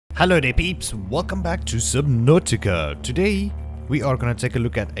Hello there peeps, welcome back to Subnautica. Today we are going to take a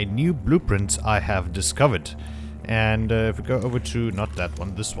look at a new blueprint I have discovered. And if we go over to, not that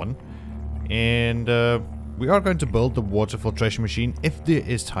one, this one. And we are going to build the water filtration machine if there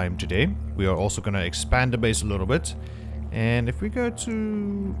is time today. We are also going to expand the base a little bit. And if we go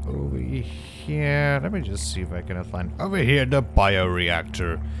to over here, let me just see if I can find over here the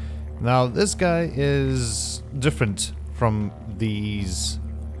bioreactor. Now this guy is different from these,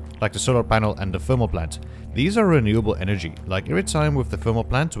 like the solar panel and the thermal plant. These are renewable energy. Like every time with the thermal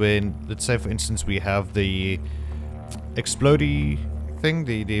plant, when, let's say for instance, we have the explodey thing,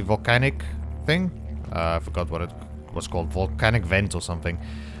 the volcanic thing. I forgot what it was called, volcanic vent or something.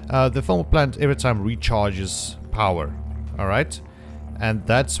 The thermal plant every time recharges power. Alright? And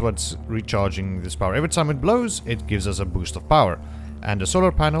that's what's recharging this power. Every time it blows, it gives us a boost of power. And the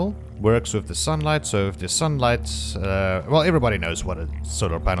solar panel works with the sunlight, so if the sunlight... well, everybody knows what a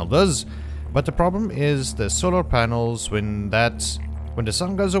solar panel does. But the problem is the solar panels, when the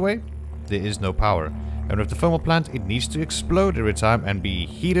sun goes away, there is no power. And with the thermal plant, it needs to explode every time and be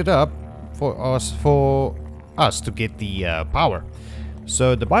heated up for us to get the power.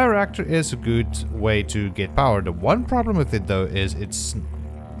 So the bioreactor is a good way to get power. The one problem with it though is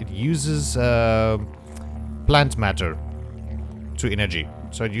it uses plant matter to energy.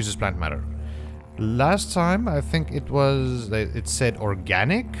 So it uses plant matter. Last time I think it said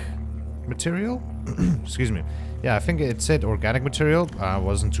organic material. Excuse me. Yeah, I think it said organic material. I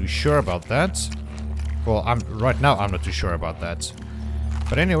wasn't too sure about that. Well, right now I'm not too sure about that.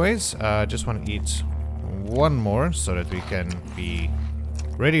 But anyways, I just want to eat one more so that we can be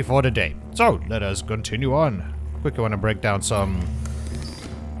ready for the day. So let us continue on. Quick, I want to break down some.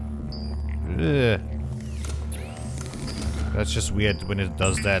 That's just weird when it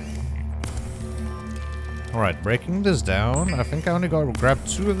does that. Alright, breaking this down. I think I only got to grab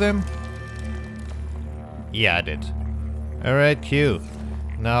 2 of them. Yeah, I did. Alright, Q.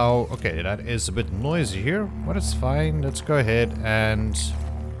 Now, okay, that is a bit noisy here, but it's fine. Let's go ahead and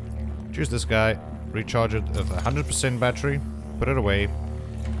choose this guy. Recharge it with 100% battery. Put it away.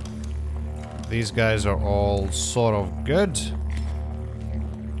 These guys are all sort of good.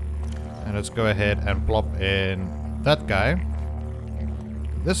 And let's go ahead and plop in that guy.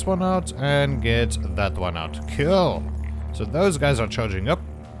 This one out and get that one out. Cool. So those guys are charging up.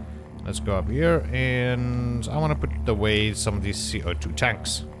 Let's go up here and I want to put away some of these CO2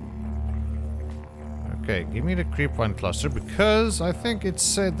 tanks. Okay, give me the creepvine cluster because I think it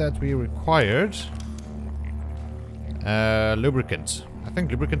said that we required lubricant. I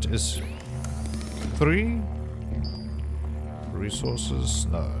think lubricant is 3 resources.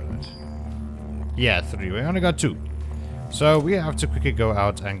 No. Yeah, 3. We only got 2. So we have to quickly go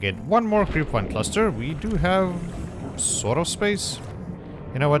out and get one more creepvine cluster. We do have sort of space.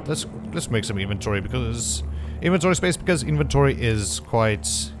 You know what? Let's make some inventory because inventory is quite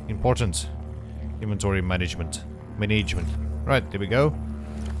important. Inventory management. Right, there we go.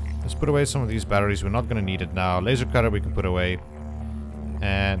 Let's put away some of these batteries. We're not going to need it now. Laser cutter we can put away.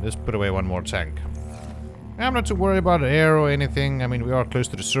 And let's put away one more tank. I'm not too worried about air or anything. I mean, we are close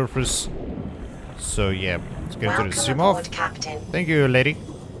to the surface. So yeah, let's get to the sim off. Captain. Thank you, lady.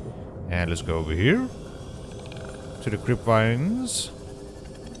 And let's go over here to the creepvines.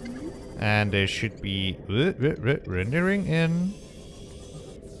 And there should be rendering in.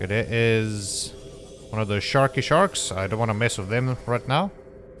 Okay, there is one of those sharky sharks. I don't want to mess with them right now.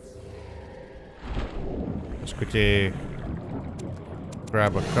 Let's quickly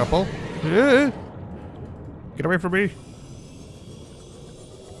grab a couple. Get away from me.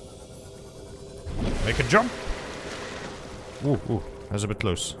 Make a jump. Ooh, that's a bit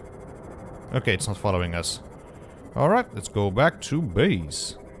close. Okay, it's not following us. Alright, let's go back to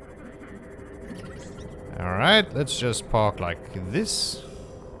base. Alright, let's just park like this.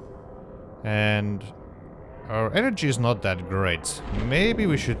 And our energy is not that great. Maybe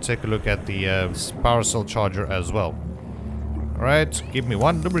we should take a look at the power cell charger as well. Alright, give me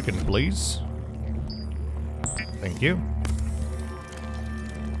 1 lubricant, please. Thank you.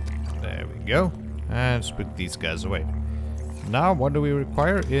 There we go. And let's put these guys away. Now, what do we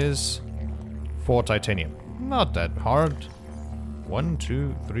require is 4 titanium. Not that hard. 1,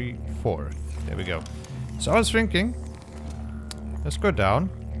 2, 3, 4. There we go. So I was thinking, let's go down.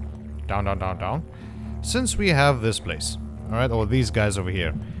 Down. Since we have this place, alright, or these guys over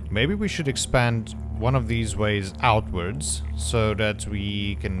here, maybe we should expand one of these ways outwards so that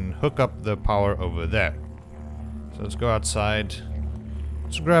we can hook up the power over there. So let's go outside.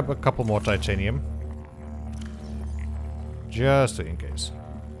 Let's grab a couple more titanium. Just in case.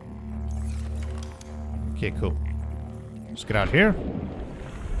 Okay, cool. Let's get out here.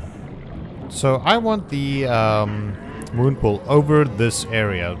 So I want the moon pool over this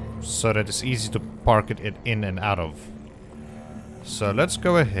area so that it's easy to park it in and out of. So let's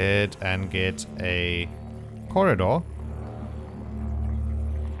go ahead and get a corridor.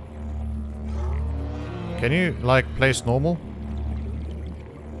 Can you, like, place normal?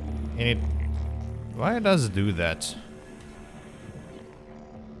 And it... Why does it do that?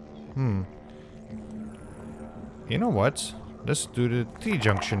 You know what? Let's do the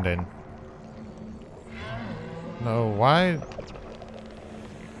T-junction then. No, why?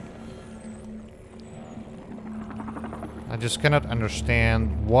 I just cannot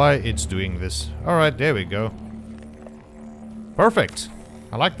understand why it's doing this. Alright, there we go. Perfect.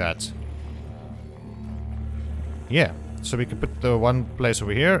 I like that. Yeah, so we can put the one place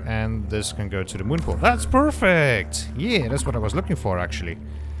over here and this can go to the moon pool. That's perfect! Yeah, that's what I was looking for actually.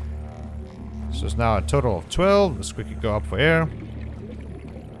 So it's now a total of 12. Let's quickly go up for air.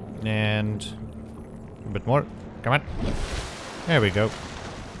 And a bit more. Come on. There we go.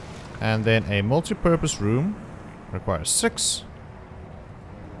 And then a multi-purpose room. Requires 6.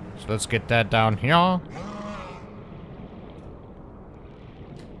 So let's get that down here.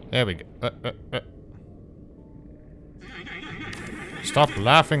 There we go. Stop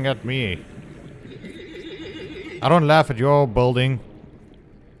laughing at me. I don't laugh at your building.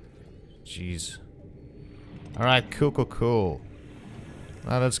 Jeez. Alright, cool.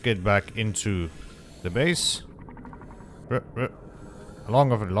 Now let's get back into the base. Along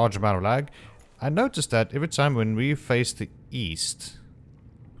with a large amount of lag. I noticed that every time when we face the east,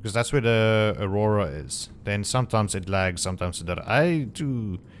 because that's where the aurora is, then sometimes it lags, sometimes it doesn't. I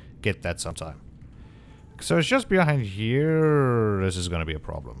do get that sometime. So it's just behind here. This is gonna be a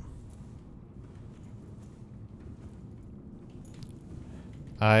problem.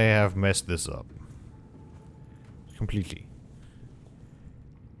 I have messed this up. Completely.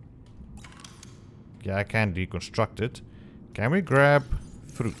 Yeah, I can deconstruct it. Can we grab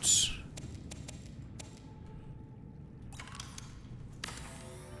fruits?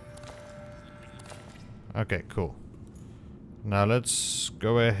 Okay, cool. Now let's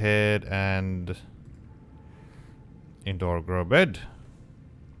go ahead and indoor grow bed.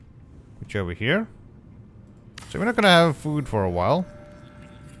 Which over here. So we're not gonna have food for a while.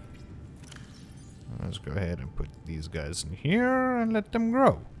 Let's go ahead and put these guys in here and let them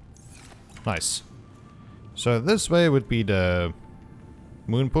grow. Nice. So this way would be the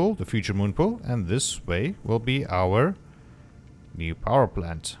moon pool, the future moon pool, and this way will be our new power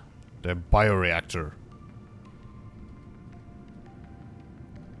plant, the bioreactor.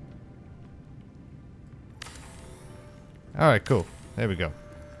 Alright, cool. There we go.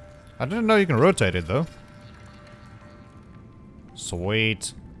 I didn't know you can rotate it though.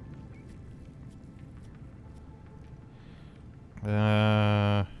 Sweet.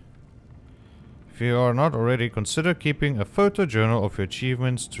 If you are not already, consider keeping a photo journal of your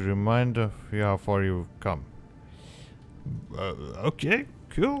achievements to remind of you how far you've come. Okay,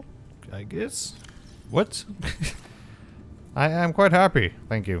 cool. I guess. What? I am quite happy.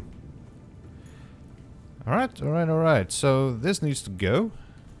 Thank you. Alright. So this needs to go.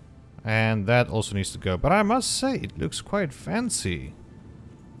 And that also needs to go. But I must say, it looks quite fancy.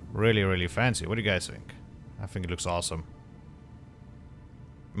 Really fancy. What do you guys think? I think it looks awesome.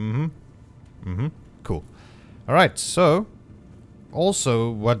 Cool. Alright, so also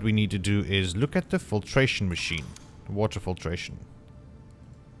what we need to do is look at the filtration machine. Water filtration.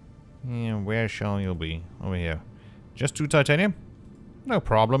 Yeah, where shall you be? Over here. Just 2 titanium? No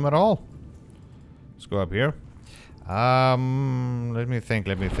problem at all. Let's go up here. Let me think.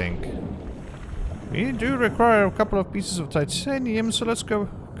 We do require a couple of pieces of titanium, so let's go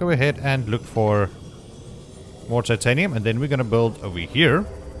ahead and look for more titanium, and then we're gonna build over here.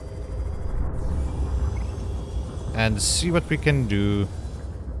 And see what we can do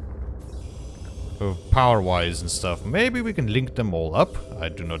power-wise and stuff. Maybe we can link them all up. I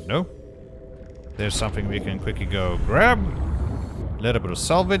do not know. There's something we can quickly go grab. A little bit of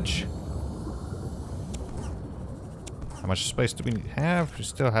salvage. How much space do we have? We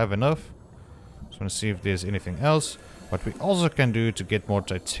still have enough. Just want to see if there's anything else. What we also can do to get more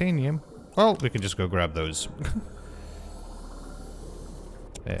titanium. Well, we can just go grab those.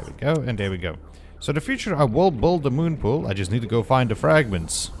 There we go, and there we go. So the future, I will build the moon pool. I just need to go find the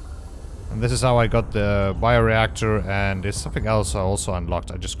fragments. And this is how I got the bioreactor, and there's something else I also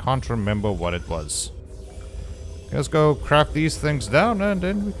unlocked. I just can't remember what it was. Let's go craft these things down, and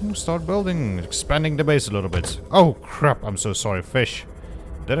then we can start building, expanding the base a little bit. Oh crap, I'm so sorry, fish.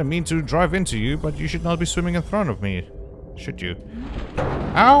 Didn't mean to drive into you, but you should not be swimming in front of me. Should you?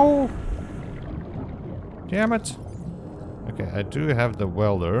 Ow! Damn it. Okay, Okay, I do have the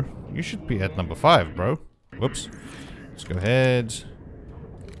welder. You should be at number 5, bro. Whoops. Let's go ahead.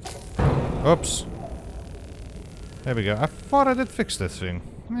 Oops. There we go. I thought I did fix this thing.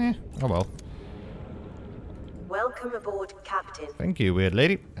 Oh well. Welcome aboard, Captain. Thank you, weird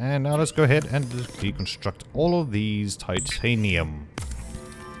lady. And now let's go ahead and deconstruct all of these titanium.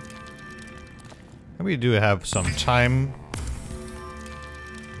 And we do have some time.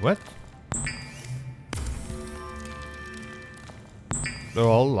 What?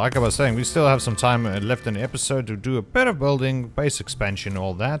 Well, like I was saying, we still have some time left in the episode to do a bit of building, base expansion,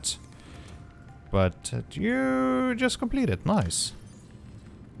 all that. But you just completed. Nice.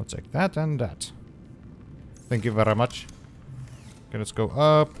 We'll take that and that. Thank you very much. Okay, let's go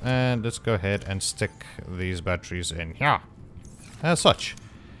up and let's go ahead and stick these batteries in here. As such.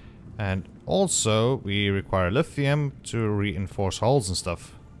 And also, we require lithium to reinforce hulls and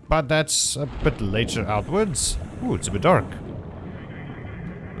stuff. But that's a bit later outwards. Ooh, it's a bit dark.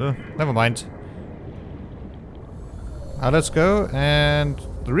 Never mind. Now let's go, and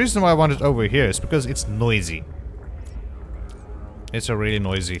the reason why I want it over here is because it's noisy. It's a really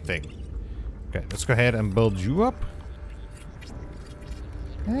noisy thing. Okay, let's go ahead and build you up.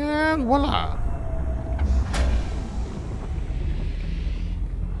 And voila!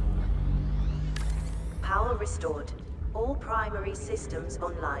 Power restored. All primary systems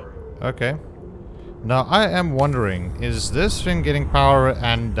online. Okay. Now I am wondering, is this thing getting power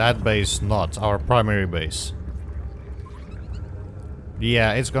and that base not, our primary base?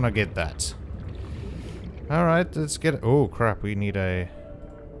 Yeah, it's gonna get that. Alright, let's get... Oh crap, we need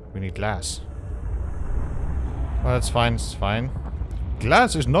glass. Well, that's fine, it's fine.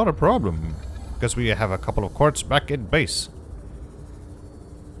 Glass is not a problem, because we have a couple of quartz back in base.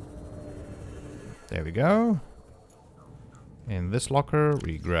 There we go. In this locker,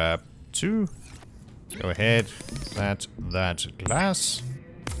 we grab 2. Go ahead, that glass.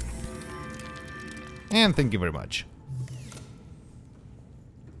 And thank you very much.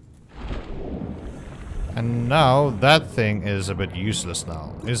 And now that thing is a bit useless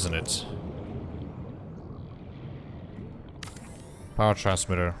now, isn't it? Power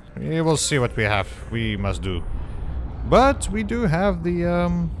transmitter. We will see what we must do. But we do have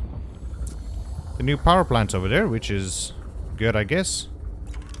the new power plant over there, which is good, I guess.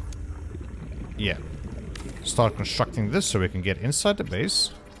 Yeah. Start constructing this so we can get inside the base.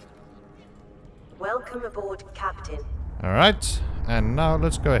 Welcome aboard, Captain. Alright, and now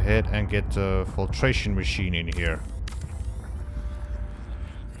let's go ahead and get the filtration machine in here.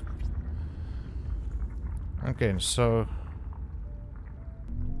 Okay, so...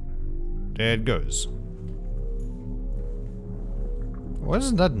 there it goes. Why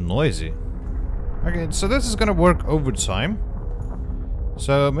isn't that noisy? Okay, so this is gonna work over time.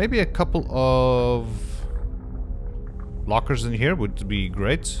 So maybe a couple of lockers in here would be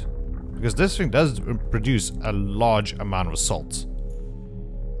great. Because this thing does produce a large amount of salt.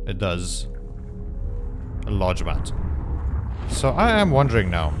 It does. A large amount. So I am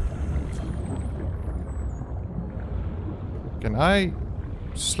wondering now. Can I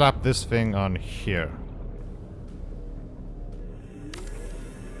slap this thing on here?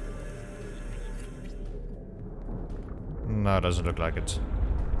 No, it doesn't look like it.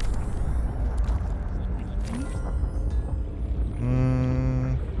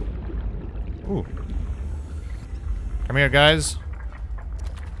 Ooh. Come here, guys.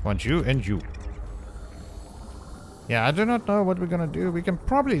 Want you and you. Yeah, I do not know what we're gonna do. We can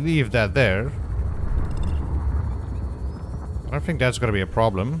probably leave that there. I don't think that's gonna be a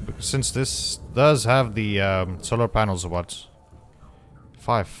problem, because since this does have the solar panels of what?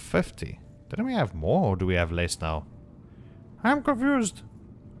 550. Didn't we have more, or do we have less now? I'm confused.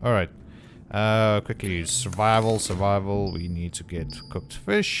 Alright. Quickly, survival. We need to get cooked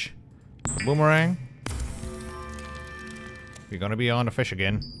fish. Boomerang. We're gonna be on the fish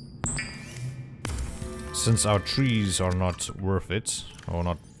again. Since our trees are not worth it, or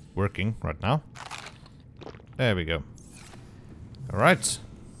not working right now. There we go. Alright,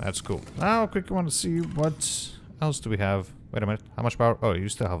 that's cool. Now, quickly want to see what else do we have. Wait a minute, how much power? Oh, you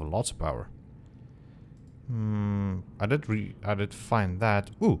still have lots of power. I did find that.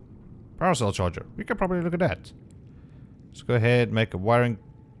 Ooh, power cell charger. We could probably look at that. Let's go ahead, make a wiring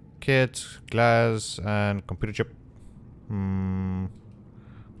kit, glass, and computer chip.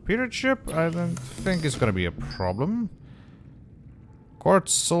 Computer chip, I don't think it's gonna be a problem.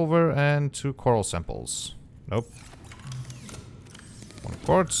 Quartz, silver, and 2 coral samples. Nope. 1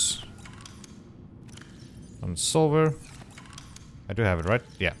 quartz. 1 silver. I do have it, right?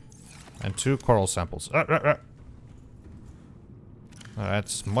 Yeah. And 2 coral samples.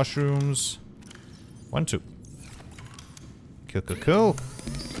 That's mushrooms. 1, 2. Cool, cool, cool.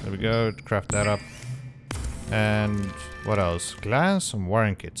 There we go. Craft that up. And what else? Glass and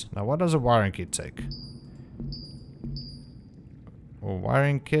wiring kit. Now, what does a wiring kit take? A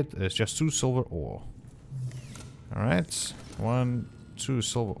wiring kit is just 2 silver ore. Alright. 1, 2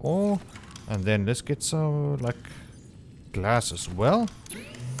 silver ore. And then let's get some, like, glass as well.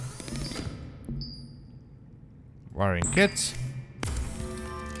 Wiring kit.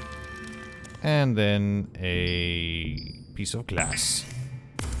 And then a piece of glass.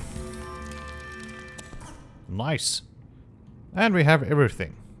 Nice. And we have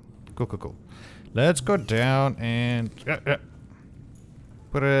everything. Cool, cool, cool. Let's go down and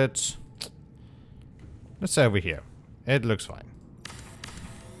put it... Let's say over here. It looks fine.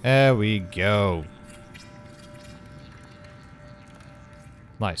 There we go.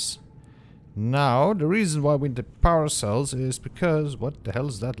 Nice. Now, the reason why we need the power cells is because... What the hell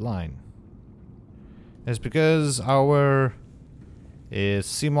is that line? It's because our...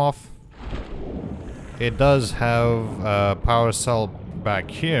 CMOF... It does have a power cell back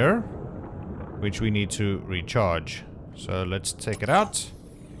here, which we need to recharge. So let's take it out.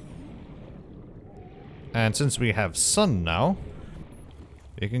 And since we have sun now,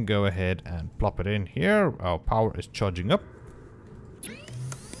 we can go ahead and plop it in here. Our power is charging up.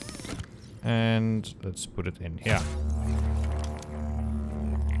 And let's put it in here.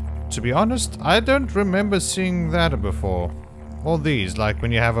 To be honest, I don't remember seeing that before. All these, like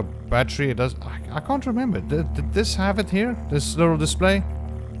when you have a battery, it does... I can't remember. Did this have it here? This little display?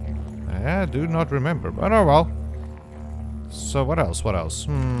 I do not remember, but oh well. So what else? What else?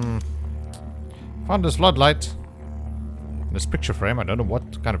 Found this floodlight. This picture frame. I don't know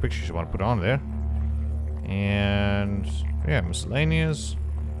what kind of pictures you want to put on there. And... yeah, miscellaneous.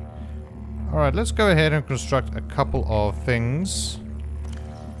 Alright, let's go ahead and construct a couple of things.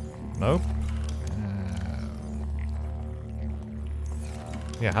 Nope.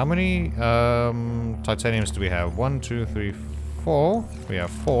 Yeah, how many titaniums do we have? 1, 2, 3, 4. We have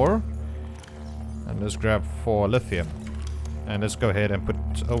 4. And let's grab 4 lithium. And let's go ahead and put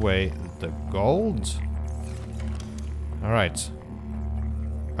away the gold. Alright.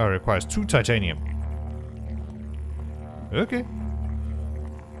 Oh, it requires 2 titanium. Okay.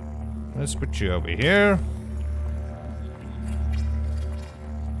 Let's put you over here.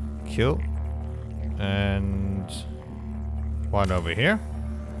 Kill. And 1 over here.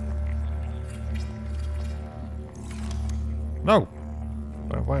 No!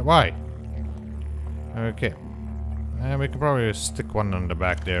 Why? Okay. And we can probably stick 1 on the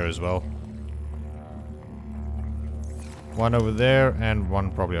back there as well. 1 over there and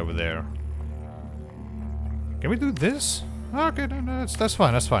 1 probably over there. Can we do this? Okay, no, that's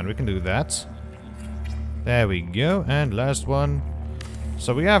fine, that's fine. We can do that. There we go. And last one.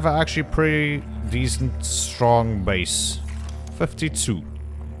 So we have actually pretty decent, strong base. 52.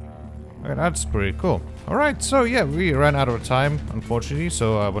 Okay, that's pretty cool. Alright, so yeah, we ran out of time, unfortunately.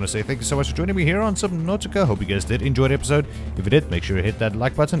 So I want to say thank you so much for joining me here on Subnautica. Hope you guys did enjoy the episode. If you did, make sure you hit that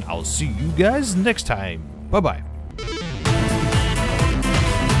like button. I'll see you guys next time. Bye-bye.